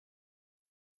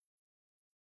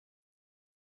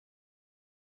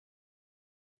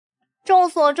众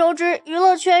所周知，娱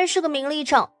乐圈是个名利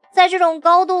场，在这种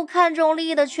高度看重利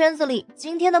益的圈子里，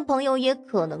今天的朋友也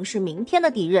可能是明天的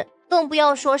敌人，更不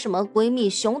要说什么闺蜜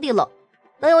兄弟了。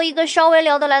能有一个稍微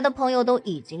聊得来的朋友都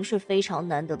已经是非常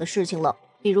难得的事情了。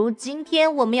比如今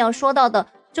天我们要说到的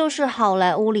就是好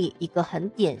莱坞里一个很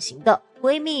典型的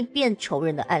闺蜜变仇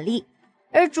人的案例，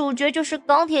而主角就是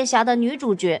钢铁侠的女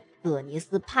主角葛尼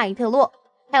斯·派特洛，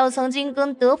还有曾经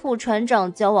跟德普船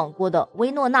长交往过的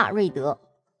薇诺娜·瑞德。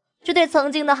这对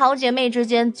曾经的好姐妹之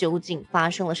间究竟发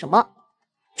生了什么？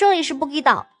这里是Boogie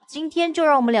岛，今天就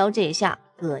让我们了解一下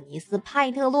葛尼斯·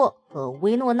派特洛和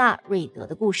薇诺娜·瑞德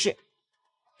的故事。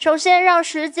首先让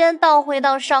时间倒回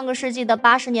到上个世纪的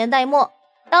80年代末，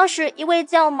当时一位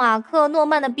叫马克·诺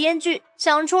曼的编剧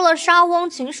想出了莎翁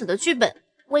情史的剧本，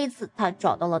为此他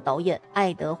找到了导演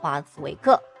爱德华·茨维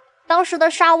克。当时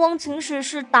的莎翁情史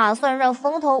是打算让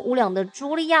风头无两的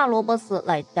茱莉亚·罗伯茨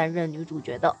来担任女主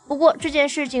角的，不过这件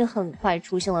事情很快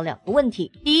出现了两个问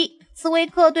题。第一，茨维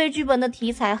克对剧本的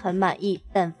题材很满意，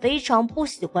但非常不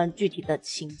喜欢具体的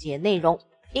情节内容，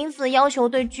因此要求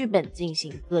对剧本进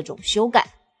行各种修改。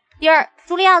第二，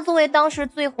茱莉亚作为当时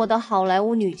最火的好莱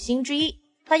坞女星之一，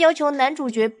她要求男主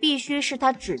角必须是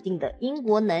她指定的英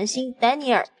国男星丹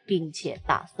尼尔，并且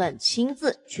打算亲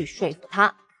自去说服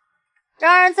他。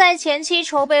然而在前期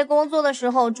筹备工作的时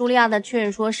候，茱莉亚的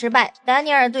劝说失败，丹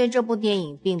尼尔对这部电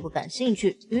影并不感兴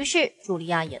趣，于是茱莉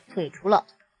亚也退出了。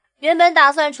原本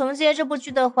打算承接这部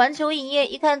剧的环球影业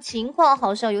一看情况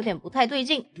好像有点不太对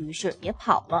劲，于是也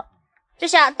跑了。这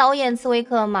下导演茨维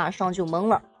克马上就懵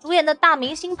了，主演的大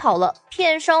明星跑了，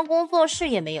片商工作室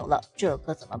也没有了，这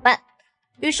可怎么办？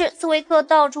于是茨维克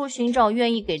到处寻找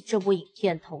愿意给这部影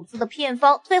片投资的片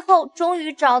方，最后终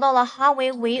于找到了哈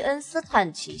维·维恩斯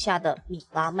坦旗下的米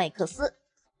拉·麦克斯。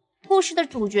故事的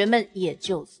主角们也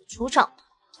就此出场。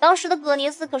当时的葛尼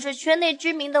斯可是圈内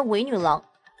知名的伪女郎，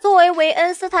作为维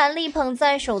恩斯坦力捧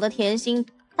在手的甜心，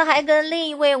她还跟另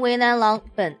一位为男郎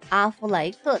本·阿弗莱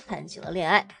克谈起了恋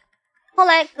爱。后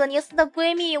来葛尼斯的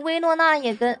闺蜜薇诺娜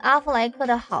也跟阿弗莱克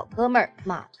的好哥们儿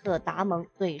马特·达蒙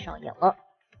对上眼了，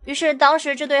于是当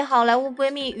时这对好莱坞闺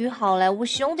蜜与好莱坞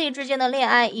兄弟之间的恋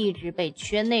爱一直被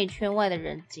圈内圈外的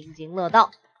人津津乐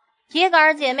道。铁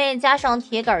杆姐妹加上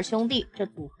铁杆兄弟，这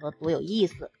组合多有意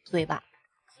思，对吧？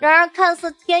然而看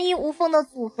似天衣无缝的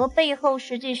组合背后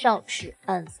实际上是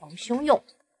暗藏汹涌。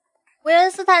维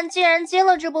恩斯坦既然接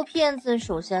了这部片子，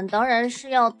首先当然是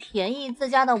要便宜自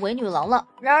家的伪女郎了。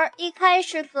然而一开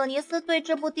始葛尼斯对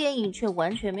这部电影却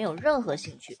完全没有任何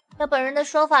兴趣，他本人的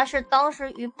说法是当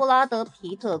时与布拉德·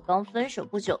皮特刚分手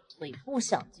不久，所以不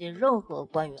想接任何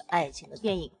关于爱情的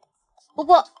电影。不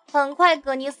过很快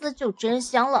葛尼斯就真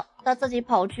香了，他自己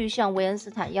跑去向维恩斯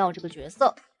坦要这个角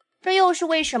色。这又是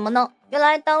为什么呢？原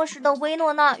来当时的薇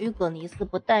诺娜与葛尼斯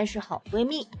不但是好闺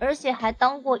蜜，而且还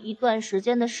当过一段时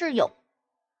间的室友。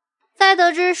在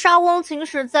得知莎翁情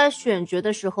史在选角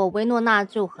的时候，薇诺娜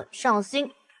就很上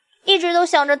心，一直都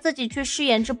想着自己去饰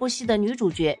演这部戏的女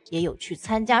主角，也有去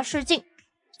参加试镜。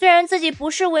虽然自己不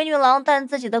是伪女郎，但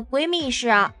自己的闺蜜是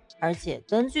啊。而且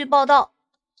根据报道，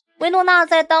薇诺娜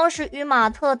在当时与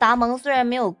马特·达蒙虽然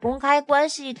没有公开关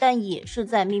系，但也是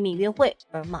在秘密约会，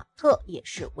而马特也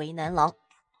是为男郎。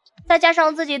再加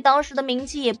上自己当时的名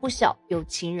气也不小，有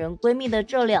情人闺蜜的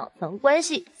这两层关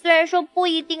系，虽然说不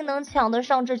一定能抢得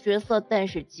上这角色，但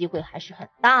是机会还是很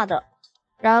大的。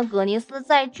然而葛尼斯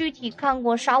在具体看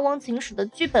过莎翁情史的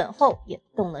剧本后，也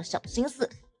动了小心思，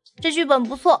这剧本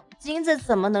不错，金子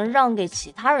怎么能让给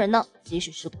其他人呢？即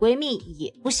使是闺蜜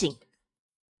也不行。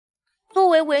作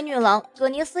为伪女郎，葛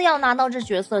尼斯要拿到这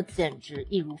角色简直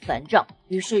易如反掌，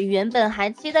于是原本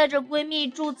还期待着闺蜜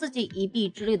助自己一臂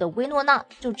之力的薇诺娜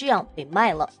就这样被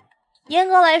卖了。严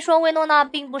格来说，薇诺娜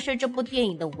并不是这部电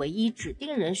影的唯一指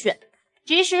定人选，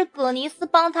即使葛尼斯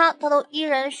帮她，她都依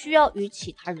然需要与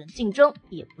其他人竞争，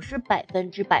也不是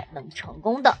100%能成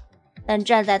功的。但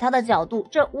站在她的角度，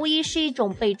这无疑是一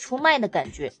种被出卖的感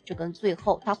觉，这跟最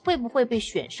后她会不会被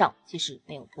选上其实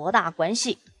没有多大关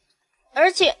系。而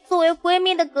且作为闺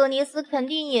蜜的葛尼斯肯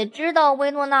定也知道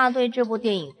薇诺娜对这部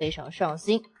电影非常上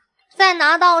心，在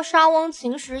拿到莎翁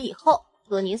情史以后，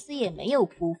葛尼斯也没有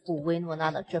辜负薇诺娜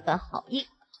的这番好意。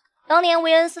当年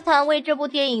维恩斯坦为这部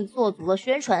电影做足了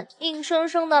宣传，硬生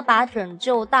生的把拯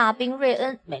救大兵瑞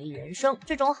恩、美丽人生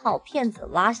这种好片子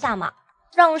拉下马，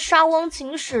让莎翁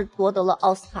情史夺得了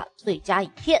奥斯卡最佳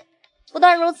影片。不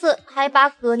但如此，还把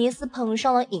葛尼斯捧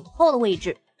上了影后的位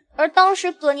置。而当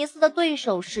时葛尼斯的对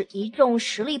手是一众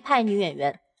实力派女演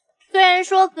员，虽然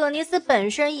说葛尼斯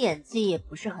本身演技也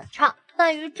不是很差，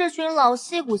但与这群老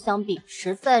戏骨相比，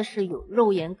实在是有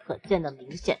肉眼可见的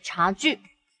明显差距。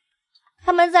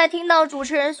他们在听到主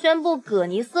持人宣布葛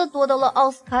尼斯夺得了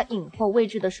奥斯卡影后位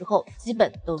置的时候，基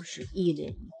本都是一脸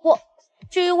疑惑。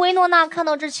至于薇诺娜看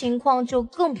到这情况就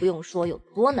更不用说有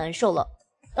多难受了。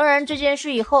当然这件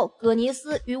事以后，葛尼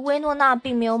斯与薇诺娜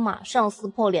并没有马上撕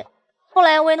破脸，后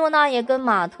来薇诺娜也跟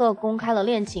马特公开了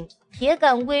恋情，铁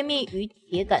杆闺蜜与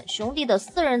铁杆兄弟的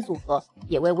4人组合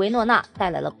也为薇诺娜带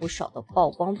来了不少的曝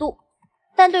光度。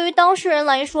但对于当事人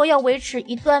来说，要维持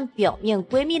一段表面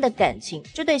闺蜜的感情，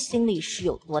这对心理是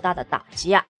有多大的打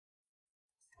击啊。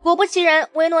果不其然，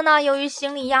薇诺娜由于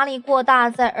心理压力过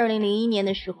大，在2001年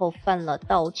的时候犯了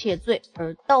盗窃罪，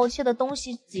而盗窃的东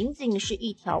西仅仅是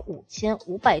一条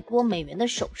5500多美元的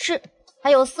首饰，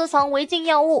还有私藏违禁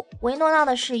药物。薇诺娜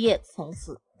的事业从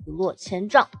此一落千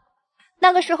丈。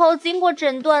那个时候经过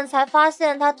诊断才发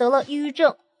现她得了抑郁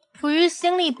症，处于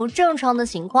心理不正常的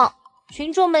情况，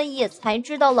群众们也才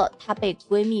知道了她被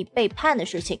闺蜜背叛的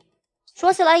事情。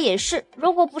说起来也是，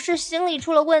如果不是心理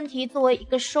出了问题，作为一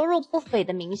个收入不菲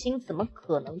的明星，怎么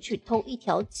可能去偷一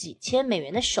条几千美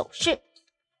元的首饰？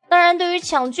当然，对于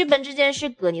抢剧本这件事，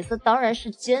葛尼斯当然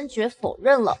是坚决否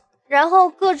认了，然后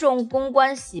各种公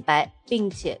关洗白，并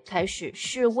且开始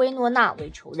视薇诺娜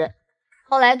为仇人。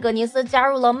后来葛尼斯加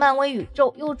入了漫威宇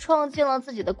宙，又创建了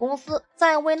自己的公司，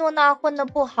在薇诺娜混得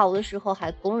不好的时候，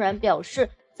还公然表示，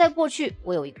在过去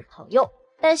我有一个朋友，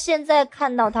但现在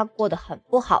看到他过得很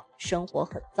不好，生活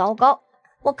很糟糕，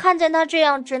我看见他这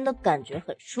样真的感觉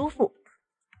很舒服。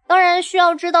当然需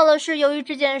要知道的是，由于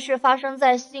这件事发生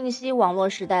在信息网络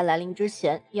时代来临之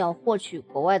前，要获取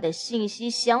国外的信息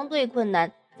相对困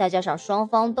难，再加上双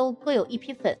方都各有一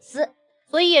批粉丝，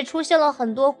所以也出现了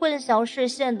很多混淆视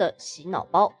线的洗脑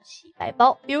包、洗白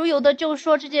包。比如有的就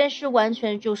说这件事完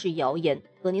全就是谣言，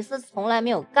葛尼斯从来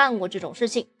没有干过这种事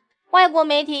情，外国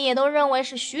媒体也都认为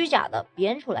是虚假的，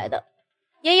编出来的。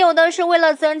也有的是为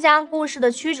了增加故事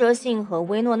的曲折性和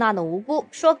薇诺娜的无辜，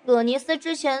说葛尼斯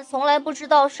之前从来不知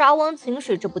道《莎翁情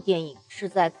史》这部电影，是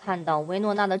在看到薇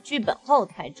诺娜的剧本后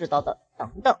才知道的，等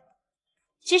等。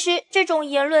其实这种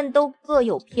言论都各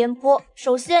有偏颇。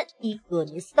首先，以葛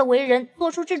尼斯的为人，做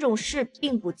出这种事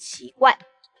并不奇怪。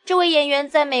这位演员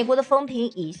在美国的风评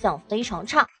一向非常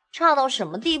差，差到什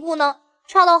么地步呢？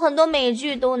差到很多美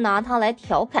剧都拿他来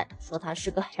调侃，说他是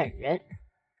个狠人。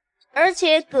而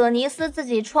且葛尼斯自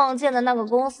己创建的那个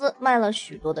公司卖了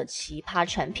许多的奇葩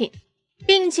产品，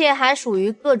并且还属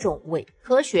于各种伪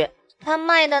科学。他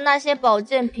卖的那些保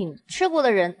健品，吃过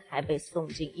的人还被送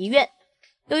进医院。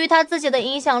由于他自己的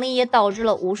影响力，也导致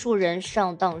了无数人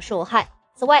上当受害。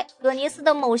此外，葛尼斯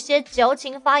的某些矫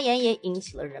情发言也引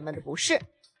起了人们的不适，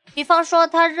比方说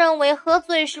他认为喝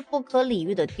醉是不可理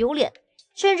喻的丢脸，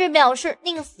甚至表示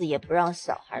宁死也不让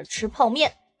小孩吃泡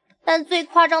面。但最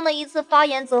夸张的一次发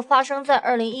言则发生在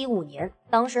2015年，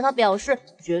当时他表示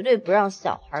绝对不让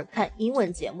小孩看英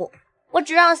文节目，我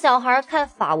只让小孩看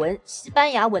法文、西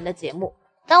班牙文的节目。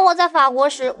当我在法国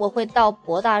时，我会到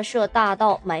博大社大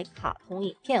道买卡通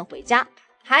影片回家。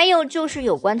还有就是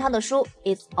有关他的书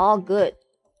It's All Good，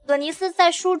 葛尼斯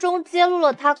在书中揭露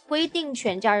了他规定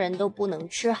全家人都不能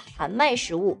吃含麦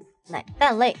食物、奶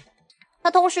蛋类。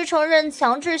他同时承认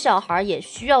强制小孩也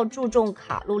需要注重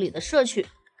卡路里的摄取，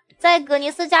在葛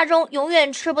尼斯家中永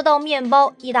远吃不到面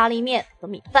包、意大利面和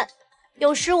米饭，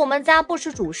有时我们家不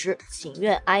吃主食，情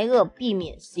愿挨饿，避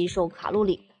免吸收卡路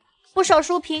里。不少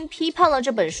书评批判了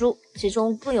这本书，其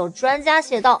中更有专家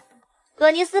写道，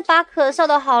葛尼斯把可笑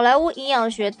的好莱坞营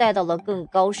养学带到了更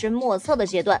高深莫测的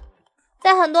阶段。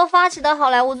在很多发起的好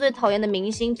莱坞最讨厌的明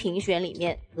星评选里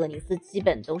面，葛尼斯基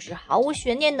本都是毫无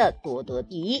悬念的夺得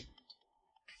第一。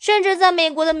甚至在美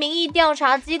国的民意调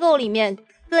查机构里面，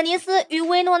葛尼斯与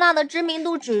薇诺娜的知名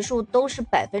度指数都是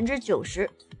 90%，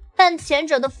 但前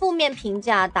者的负面评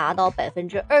价达到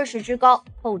 20% 之高，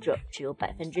后者只有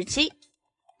 7%。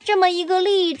 这么一个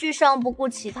利益至上不顾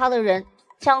其他的人，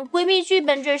抢闺蜜剧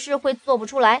本这事会做不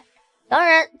出来。当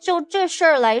然就这事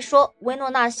儿来说，薇诺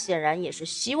娜显然也是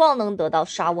希望能得到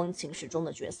莎翁情史中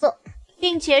的角色，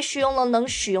并且使用了能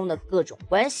使用的各种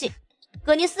关系。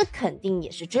葛尼斯肯定也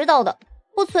是知道的，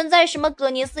不存在什么葛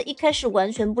尼斯一开始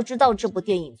完全不知道这部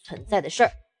电影存在的事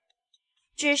儿，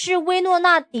只是薇诺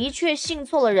娜的确信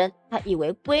错了人，她以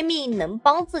为闺蜜能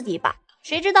帮自己一把，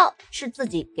谁知道是自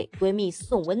己给闺蜜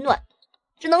送温暖。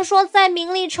只能说在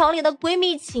名利场里的闺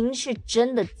蜜情是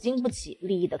真的经不起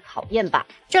利益的考验吧。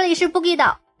这里是 Boogie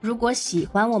岛，如果喜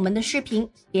欢我们的视频，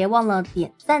别忘了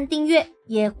点赞订阅，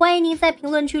也欢迎您在评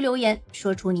论区留言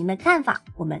说出您的看法，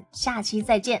我们下期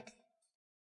再见。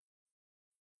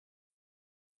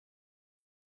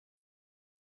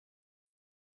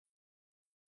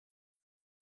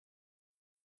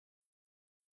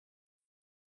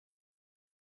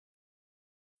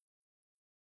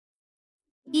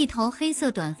一头黑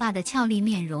色短发的俏丽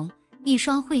面容，一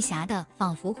双会侠的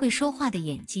仿佛会说话的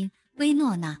眼睛。薇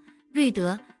诺娜·瑞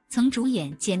德曾主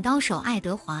演《剪刀手爱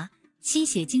德华》，吸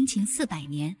血惊情400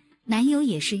年，男友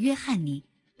也是约翰尼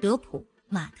·德普、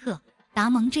马特·达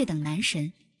蒙这等男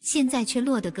神，现在却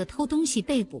落得个偷东西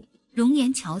被捕，容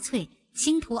颜憔悴，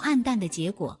星途黯淡的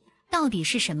结果，到底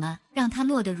是什么让他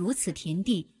落得如此田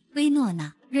地？薇诺娜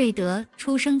·瑞德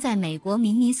出生在美国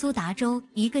明尼苏达州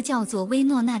一个叫做薇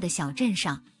诺娜的小镇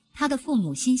上，他的父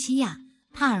母辛西亚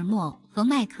·帕尔默和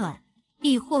迈克尔·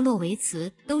蒂霍洛维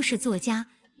茨都是作家、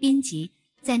编辑，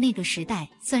在那个时代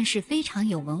算是非常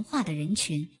有文化的人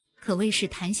群，可谓是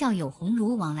谈笑有鸿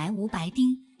儒，往来无白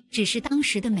丁。只是当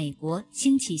时的美国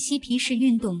兴起嬉皮士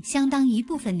运动，相当一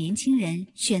部分年轻人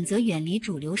选择远离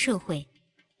主流社会，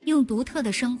用独特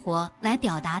的生活来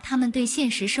表达他们对现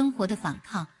实生活的反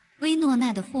抗。薇诺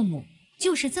娜的父母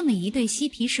就是这么一对嬉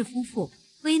皮士夫妇。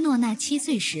薇诺娜7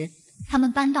岁时，他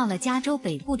们搬到了加州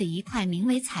北部的一块名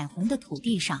为彩虹的土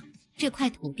地上，这块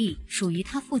土地属于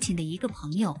他父亲的一个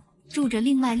朋友，住着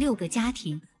另外6个家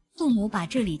庭，父母把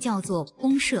这里叫做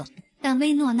公社，但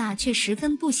薇诺娜却十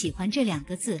分不喜欢这2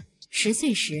个字。10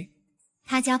岁时，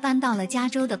他家搬到了加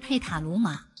州的佩塔鲁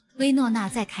马，薇诺娜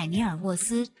在凯尼尔沃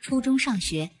斯初中上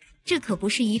学，这可不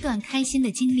是一段开心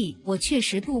的经历，我确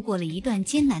实度过了一段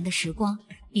艰难的时光。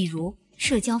比如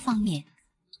社交方面，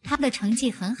他的成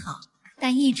绩很好，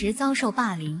但一直遭受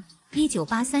霸凌。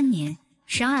1983年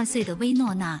，12岁的薇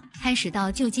诺娜开始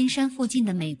到旧金山附近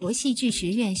的美国戏剧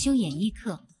学院修演艺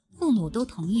课，父母都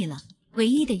同意了，唯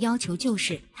一的要求就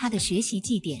是她的学习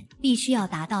绩点必须要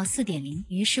达到 4.0。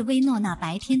 于是薇诺娜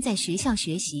白天在学校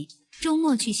学习，周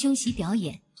末去修习表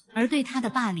演，而对她的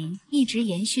霸凌一直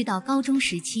延续到高中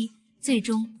时期。最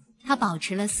终她保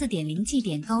持了 4.0 绩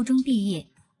点，高中毕业，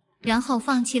然后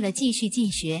放弃了继续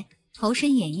进学，投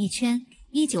身演艺圈。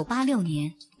1986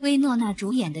年，薇诺娜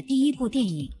主演的第一部电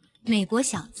影《美国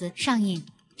小子》上映，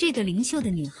这个灵秀的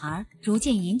女孩逐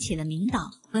渐引起了名导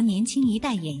和年轻一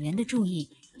代演员的注意。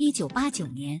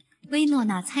1989年，薇诺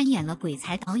娜参演了鬼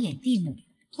才导演蒂姆·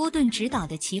波顿执导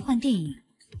的奇幻电影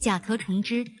《甲壳虫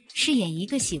之》，饰演一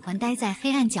个喜欢待在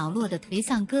黑暗角落的颓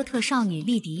丧哥特少女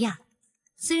莉迪亚。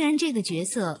虽然这个角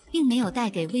色并没有带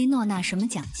给薇诺娜什么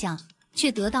奖项，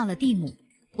却得到了蒂姆·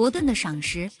伯顿的赏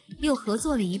识，又合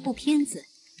作了一部片子，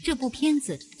这部片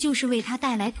子就是为她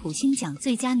带来土星奖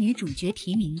最佳女主角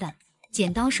提名的《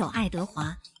剪刀手爱德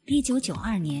华》。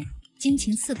1992年，惊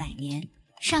情400年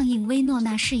上映，薇诺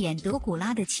娜饰演德古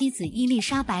拉的妻子伊丽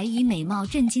莎白，以美貌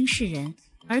震惊世人。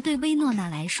而对薇诺娜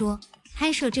来说，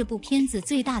拍摄这部片子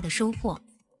最大的收获，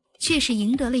却是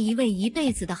赢得了一位一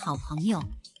辈子的好朋友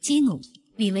基努·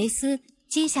里维斯。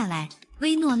接下来，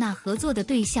薇诺娜合作的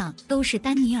对象都是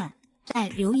丹尼尔·戴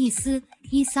·刘易斯、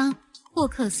伊桑·霍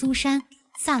克、苏珊·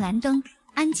萨兰登、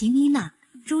安吉丽娜·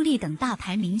朱莉等大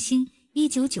牌明星。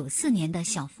1994年的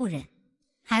小妇人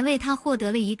还为她获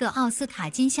得了一个奥斯卡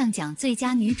金像奖最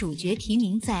佳女主角提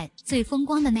名。在最风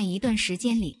光的那一段时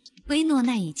间里，薇诺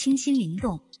娜以清新灵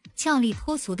动、俏丽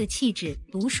脱俗的气质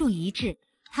独树一帜，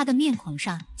她的面孔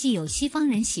上既有西方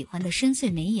人喜欢的深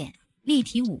邃眉眼、立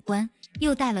体五官，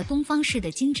又带了东方式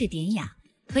的精致典雅，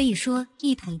可以说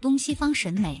一统东西方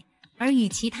审美。而与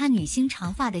其他女星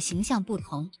长发的形象不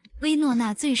同，薇诺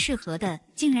娜最适合的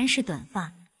竟然是短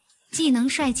发，既能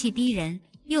帅气逼人，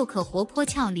又可活泼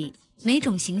俏丽，每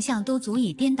种形象都足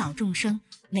以颠倒众生，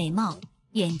美貌、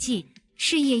演技、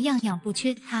事业样样不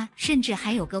缺。她甚至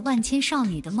还有个万千少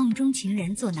女的梦中情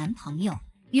人做男朋友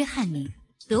约翰尼·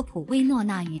德普。薇诺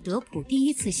娜与德普第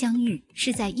一次相遇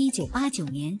是在1989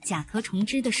年《甲壳虫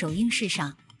之》的首映式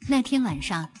上。那天晚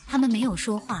上他们没有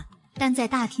说话，但在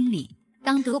大厅里，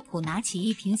当德普拿起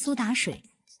一瓶苏打水，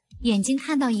眼睛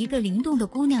看到一个灵动的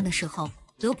姑娘的时候，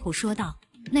德普说道：“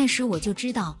那时我就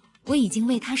知道，我已经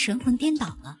为她神魂颠倒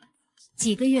了。”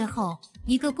几个月后，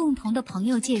一个共同的朋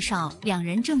友介绍两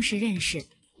人正式认识，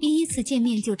第一次见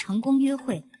面就成功约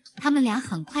会，他们俩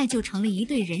很快就成了一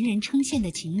对人人称羡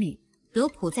的情侣。德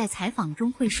普在采访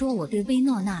中会说：“我对薇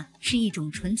诺娜是一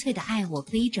种纯粹的爱，我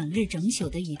可以整日整宿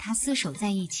的与她厮守在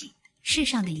一起，世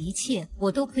上的一切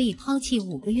我都可以抛弃。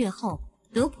”5个月后，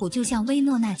德普就向薇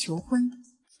诺娜求婚，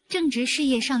正值事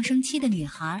业上升期的女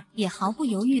孩也毫不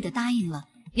犹豫地答应了，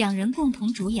两人共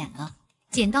同主演了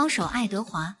《剪刀手爱德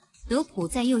华》。德普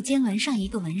在右肩纹上一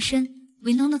个纹身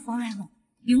Winona Forever，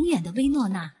 永远的薇诺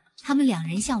娜。他们两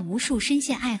人像无数深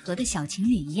陷爱河的小情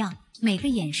侣一样，每个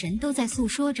眼神都在诉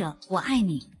说着我爱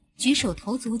你，举手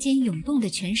投足间涌动的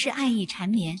全是爱意缠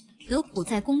绵。德普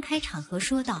在公开场合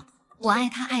说道：“我爱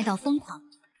她爱到疯狂，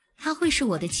她会是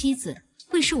我的妻子，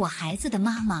会是我孩子的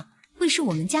妈妈，会是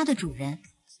我们家的主人。”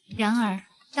然而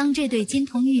当这对金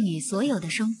童玉女所有的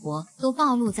生活都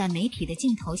暴露在媒体的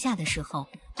镜头下的时候，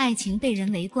爱情被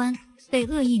人围观，被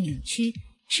恶意扭曲，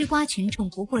吃瓜群众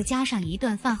不过加上一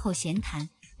段饭后闲谈，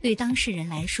对当事人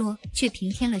来说却平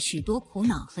添了许多苦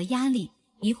恼和压力。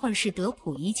一会儿是德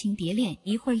普移情别恋，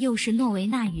一会儿又是诺维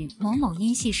娜与某某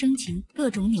因戏生情，各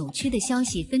种扭曲的消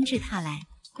息纷至沓来，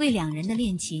为两人的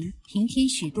恋情平添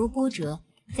许多波折。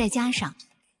再加上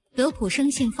德普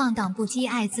生性放荡不羁，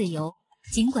爱自由，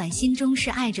尽管心中是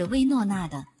爱着薇诺娜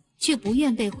的，却不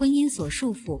愿被婚姻所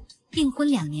束缚。订婚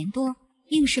2年多，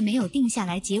硬是没有定下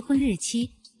来结婚日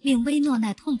期，令薇诺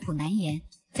娜痛苦难言。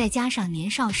再加上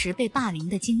年少时被霸凌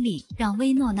的经历，让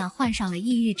薇诺娜患上了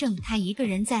抑郁症，她一个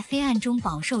人在黑暗中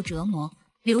饱受折磨，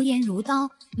流言如刀，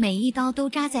每一刀都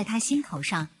扎在她心口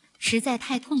上，实在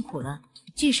太痛苦了。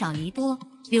聚少离多，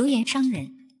流言伤人。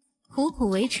苦苦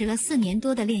维持了4年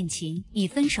多的恋情以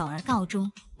分手而告终，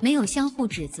没有相互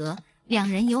指责，两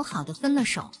人友好的分了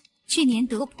手。去年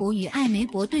德普与艾梅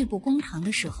伯对簿公堂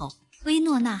的时候，薇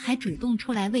诺娜还主动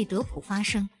出来为德普发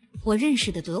声。我认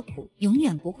识的德普永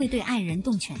远不会对爱人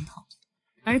动拳头，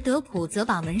而德普则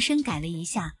把纹身改了一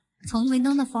下，从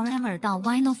Winona Forever 到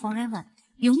Wino Forever，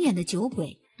 永远的酒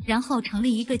鬼，然后成了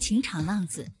一个情场浪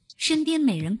子，身边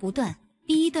美人不断。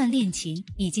第一段恋情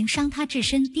已经伤他至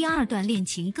深，第二段恋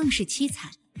情更是凄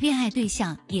惨，恋爱对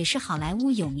象也是好莱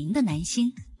坞有名的男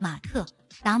星马特·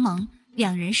达蒙，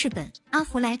两人是本·阿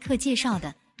弗莱克介绍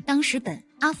的，当时本·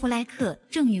阿弗莱克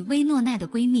正与薇诺娜的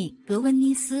闺蜜格温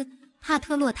妮斯·帕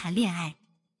特洛谈恋爱，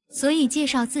所以介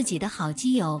绍自己的好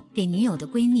基友给女友的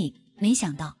闺蜜，没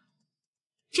想到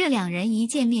这两人一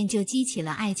见面就激起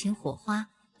了爱情火花。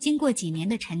经过几年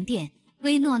的沉淀，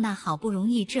薇诺娜好不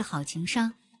容易治好情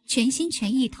伤，全心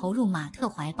全意投入马特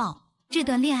怀抱。这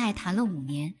段恋爱谈了5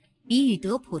年，比与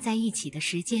德普在一起的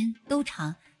时间都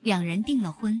长，两人订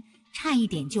了婚，差一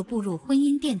点就步入婚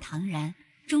姻殿堂，然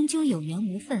终究有缘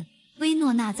无分。薇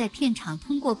诺娜在片场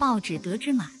通过报纸得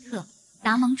知马特·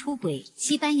达蒙出轨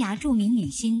西班牙著名女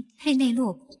星佩内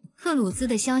洛普·克鲁兹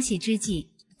的消息之际，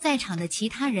在场的其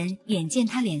他人眼见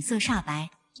她脸色煞白，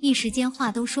一时间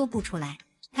话都说不出来。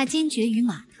她坚决与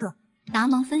马特·达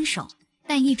蒙分手，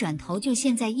但一转头就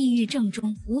陷在抑郁症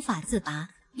中无法自拔，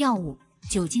药物、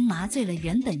酒精麻醉了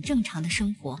原本正常的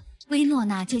生活。薇诺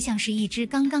娜就像是一只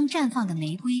刚刚绽放的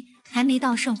玫瑰，还没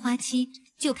到盛花期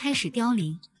就开始凋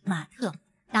零。马特·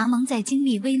达蒙在经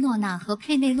历薇诺娜和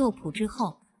佩内洛普之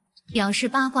后，表示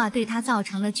八卦对他造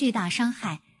成了巨大伤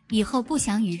害，以后不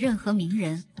想与任何名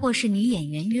人或是女演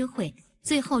员约会，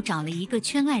最后找了一个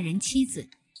圈外人妻子，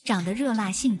长得热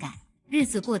辣性感，日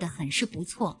子过得很是不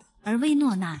错，而薇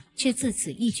诺娜却自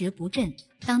此一蹶不振。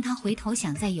当他回头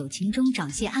想在友情中找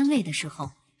些安慰的时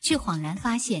候，却恍然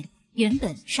发现原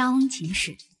本莎翁情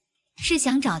史是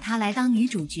想找她来当女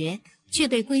主角，却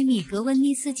被闺蜜格温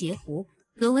妮斯截胡。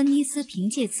格温妮斯凭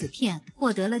借此片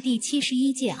获得了第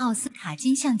71届奥斯卡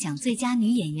金像奖最佳女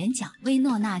演员奖，薇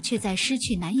诺娜却在失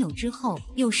去男友之后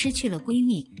又失去了闺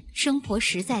蜜，生活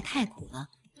实在太苦了。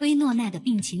薇诺娜的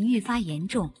病情愈发严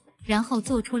重，然后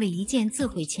做出了一件自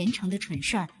毁前程的蠢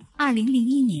事儿。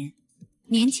2001年，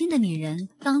年轻的女人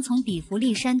刚从比弗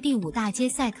利山第5大街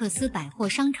赛克斯百货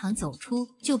商场走出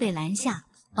就被拦下，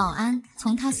保安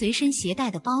从她随身携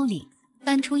带的包里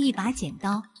翻出一把剪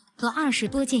刀和20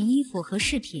多件衣服和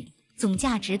饰品，总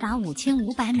价值达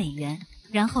5500美元。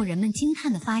然后人们惊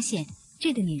叹地发现，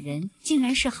这个女人竟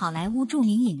然是好莱坞著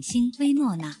名影星薇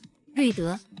诺娜·瑞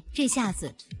德。这下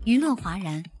子舆论哗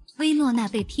然，薇诺娜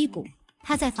被批捕。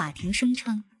她在法庭声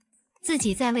称自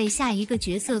己在为下一个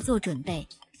角色做准备，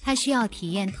她需要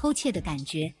体验偷窃的感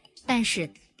觉，但是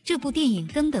这部电影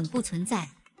根本不存在。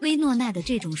薇诺娜的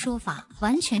这种说法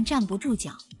完全站不住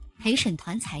脚。陪审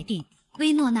团裁定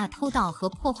薇诺娜偷盗和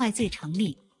破坏罪成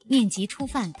立，面级初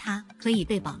犯，她可以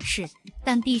被保释，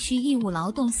但必须义务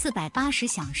劳动480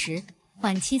小时，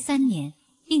缓期3年，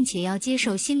并且要接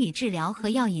受心理治疗和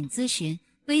药瘾咨询。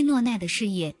薇诺娜的事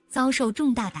业遭受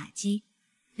重大打击，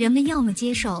人们要么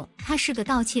接受她是个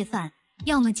盗窃犯，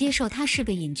要么接受她是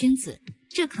个瘾君子，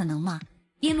这可能吗？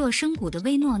跌落深谷的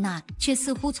薇诺娜却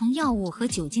似乎从药物和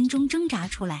酒精中挣扎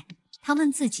出来，她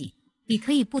问自己，你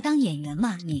可以不当演员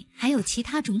吗？你还有其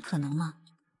他种可能吗？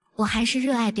我还是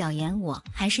热爱表演，我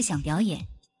还是想表演。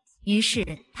于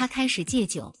是他开始戒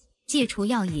酒，戒除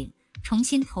药瘾，重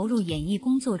新投入演艺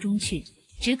工作中去。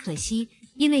只可惜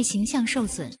因为形象受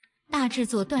损，大制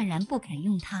作断然不肯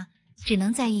用他，只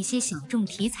能在一些小众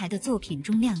题材的作品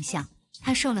中亮相。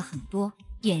他瘦了很多，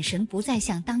眼神不再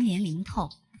像当年灵透，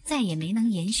再也没能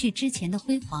延续之前的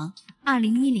辉煌。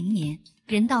2010年，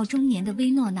人到中年的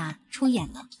薇诺娜出演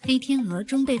了《黑天鹅》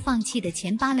中被放弃的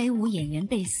前芭蕾舞演员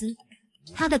贝斯，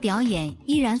她的表演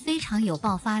依然非常有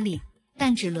爆发力，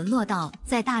但只沦落到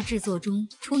在大制作中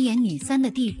出演女三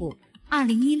的地步。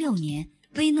2016年，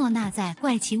薇诺娜在《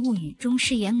怪奇物语》中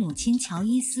饰演母亲乔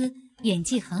伊斯，演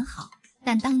技很好，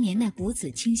但当年那股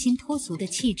子清新脱俗的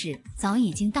气质早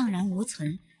已经荡然无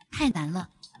存，太难了。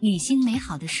女星美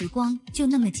好的时光就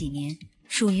那么几年，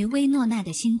属于薇诺娜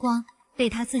的星光被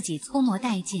她自己搓磨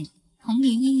殆尽，童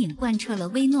年阴影贯彻了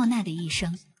薇诺娜的一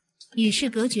生。与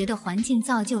世隔绝的环境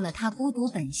造就了她孤独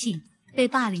本性，被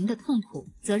霸凌的痛苦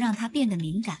则让她变得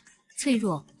敏感、脆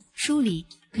弱、疏离，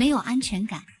没有安全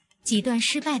感。几段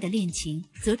失败的恋情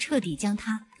则彻底将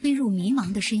她推入迷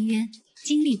茫的深渊。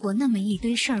经历过那么一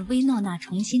堆事儿，薇诺娜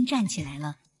重新站起来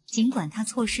了。尽管她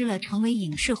错失了成为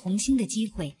影视红星的机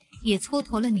会，也蹉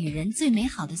跎了女人最美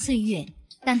好的岁月，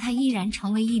但她依然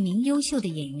成为一名优秀的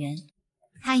演员。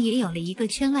她也有了一个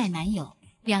圈外男友，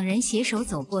两人携手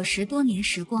走过10多年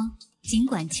时光。尽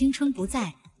管青春不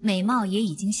在，美貌也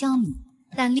已经消弭，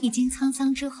但历经沧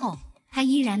桑之后，她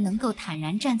依然能够坦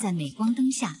然站在镁光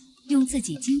灯下，用自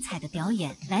己精彩的表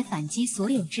演来反击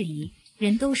所有质疑。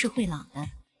人都是会老的，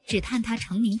只叹她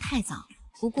成名太早。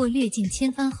不过阅尽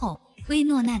千帆后，薇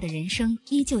诺娜的人生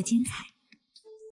依旧精彩。